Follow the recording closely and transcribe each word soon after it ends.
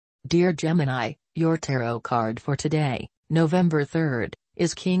Dear Gemini, your tarot card for today, November 3rd,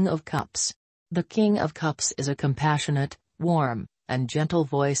 is King of Cups. The King of Cups is a compassionate, warm, and gentle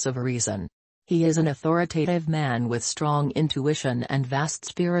voice of reason. He is an authoritative man with strong intuition and vast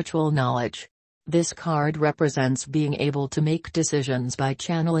spiritual knowledge. This card represents being able to make decisions by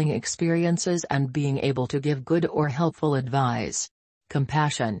channeling experiences and being able to give good or helpful advice.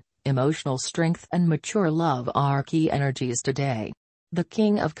 Compassion, emotional strength and mature love are key energies today. The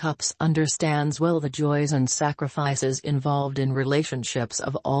King of Cups understands well the joys and sacrifices involved in relationships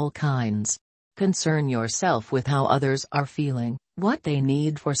of all kinds. Concern yourself with how others are feeling, what they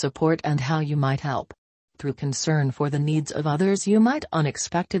need for support and how you might help. Through concern for the needs of others you might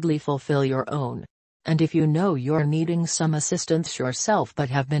unexpectedly fulfill your own. And if you know you're needing some assistance yourself but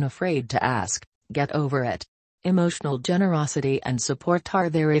have been afraid to ask, get over it. Emotional generosity and support are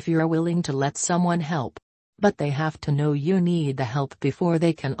there if you're willing to let someone help. But they have to know you need the help before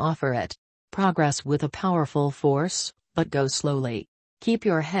they can offer it. Progress with a powerful force, but go slowly. Keep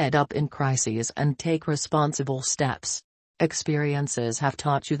your head up in crises and take responsible steps. Experiences have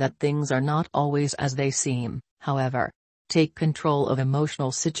taught you that things are not always as they seem, however. Take control of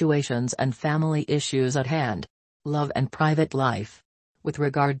emotional situations and family issues at hand. Love and private life. With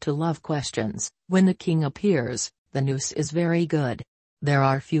regard to love questions, when the King appears, the news is very good. There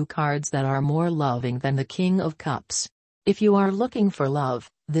are few cards that are more loving than the King of Cups. If you are looking for love,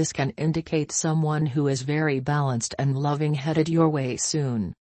 this can indicate someone who is very balanced and loving headed your way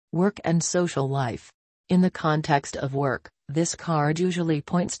soon. Work and social life. In the context of work, this card usually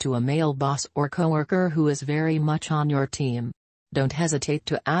points to a male boss or coworker who is very much on your team. Don't hesitate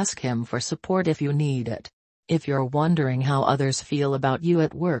to ask him for support if you need it. If you're wondering how others feel about you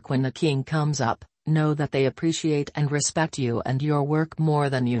at work when the King comes up, know that they appreciate and respect you and your work more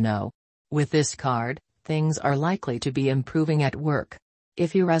than you know. With this card, things are likely to be improving at work.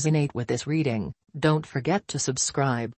 If you resonate with this reading, don't forget to subscribe.